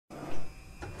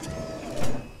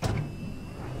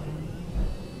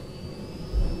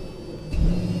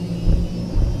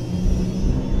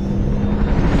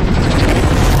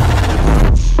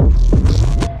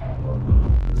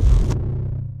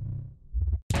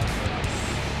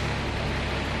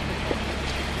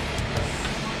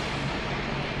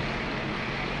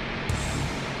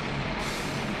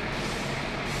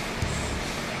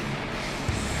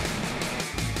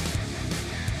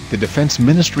the Defense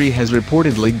Ministry has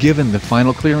reportedly given the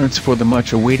final clearance for the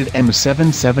much-awaited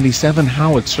M777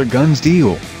 Howitzer guns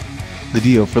deal. The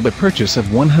deal for the purchase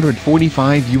of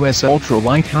 145 US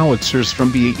Ultra-Light Howitzers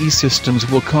from BAE Systems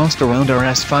will cost around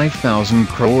Rs 5,000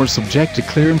 crore, subject to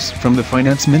clearance from the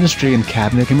Finance Ministry and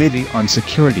Cabinet Committee on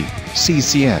Security,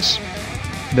 CCS.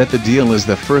 That the deal is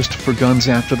the first for guns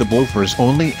after the Bofors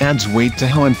only adds weight to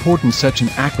how important such an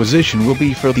acquisition will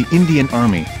be for the Indian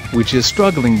Army, which is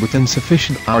struggling with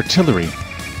insufficient artillery.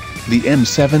 The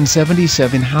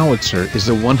M777 Howitzer is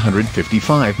a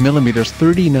 155mm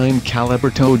 39 caliber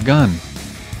towed gun.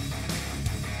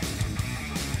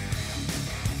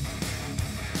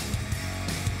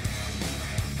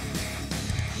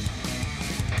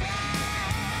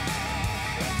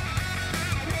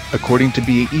 According to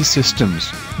BAE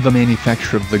Systems, the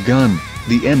manufacturer of the gun,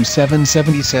 the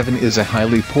M777 is a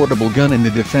highly portable gun in the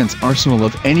defense arsenal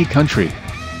of any country.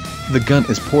 The gun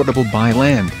is portable by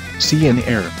land, sea and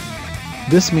air.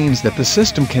 This means that the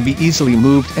system can be easily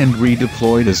moved and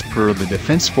redeployed as per the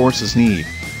Defense Force's need.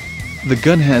 The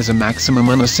gun has a maximum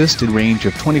unassisted range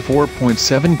of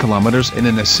 24.7 km and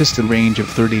an assisted range of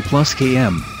 30+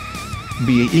 km.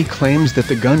 BAE claims that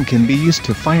the gun can be used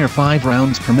to fire 5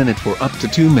 rounds per minute for up to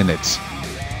 2 minutes.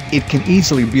 It can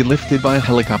easily be lifted by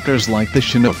helicopters like the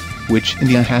Chinook, which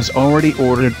India has already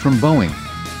ordered from Boeing.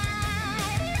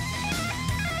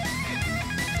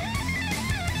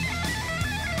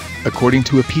 According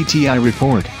to a PTI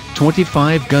report,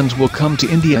 25 guns will come to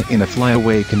India in a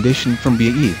flyaway condition from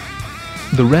BAE.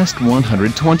 The rest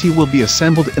 120 will be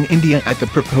assembled in India at the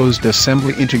proposed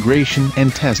assembly integration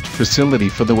and test facility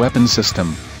for the weapon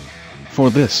system. For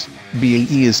this,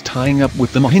 BAE is tying up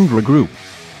with the Mahindra Group.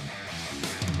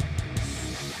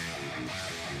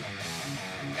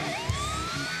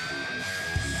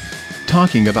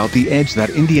 Talking about the edge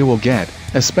that India will get,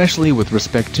 especially with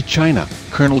respect to China,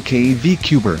 Colonel K.V.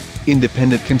 Kuber,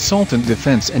 independent consultant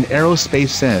defense and aerospace,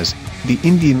 says, the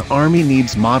Indian Army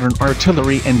needs modern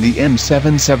artillery and the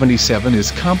M777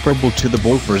 is comparable to the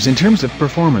Bofors in terms of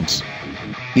performance.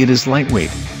 It is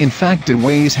lightweight, in fact it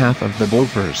weighs half of the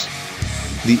Bofors.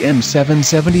 The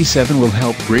M777 will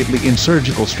help greatly in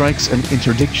surgical strikes and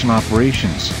interdiction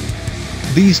operations.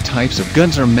 These types of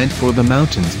guns are meant for the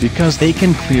mountains because they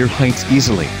can clear heights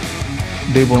easily.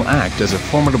 They will act as a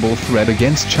formidable threat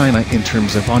against China in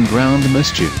terms of on-ground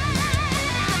mischief.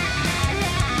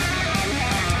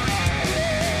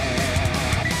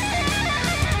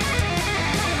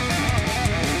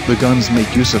 The guns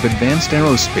make use of advanced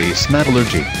aerospace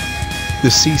metallurgy. The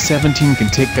C-17 can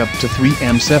take up to 3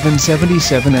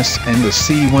 M777s and the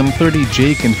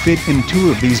C-130J can fit in 2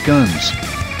 of these guns.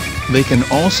 They can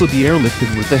also be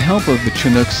airlifted with the help of the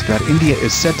Chinooks that India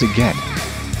is set to get.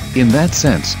 In that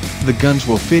sense, the guns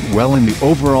will fit well in the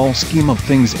overall scheme of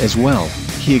things as well,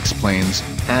 he explains,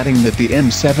 adding that the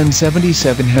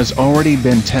M777 has already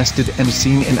been tested and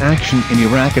seen in action in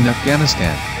Iraq and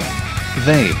Afghanistan.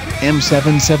 They,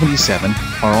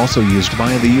 M777, are also used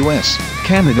by the US,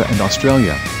 Canada and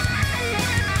Australia.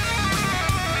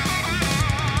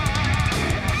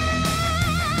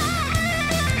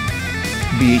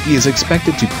 BAE is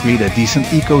expected to create a decent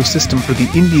ecosystem for the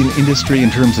Indian industry in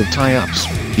terms of tie-ups,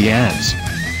 he adds.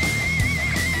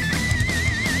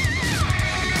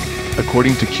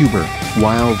 According to Kuber,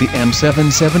 while the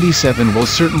M777 will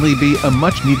certainly be a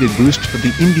much-needed boost for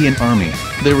the Indian Army,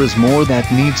 there is more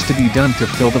that needs to be done to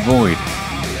fill the void.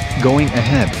 Going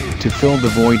ahead, to fill the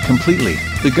void completely,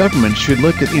 the government should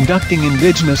look at inducting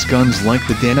indigenous guns like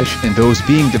the Danish and those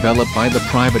being developed by the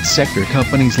private sector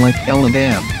companies like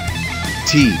L&M.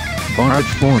 T. Bharat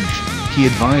Forge, he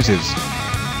advises.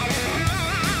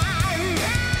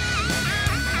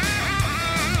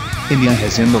 India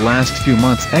has in the last few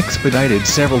months expedited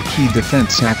several key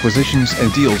defense acquisitions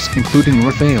and deals including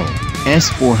Rafale,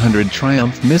 S-400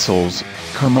 Triumph missiles,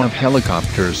 Kamov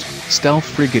helicopters, stealth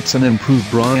frigates and improved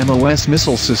BrahMos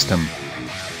missile system.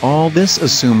 All this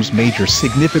assumes major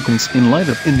significance in light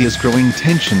of India's growing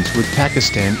tensions with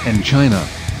Pakistan and China.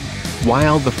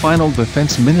 While the final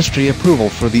Defense Ministry approval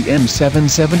for the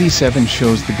M777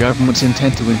 shows the government's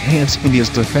intent to enhance India's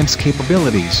defense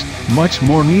capabilities, much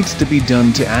more needs to be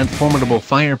done to add formidable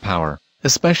firepower,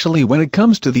 especially when it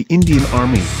comes to the Indian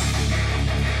Army.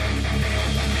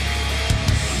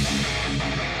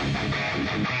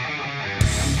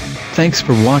 Thanks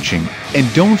for watching,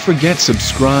 and don't forget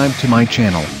subscribe to my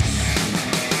channel.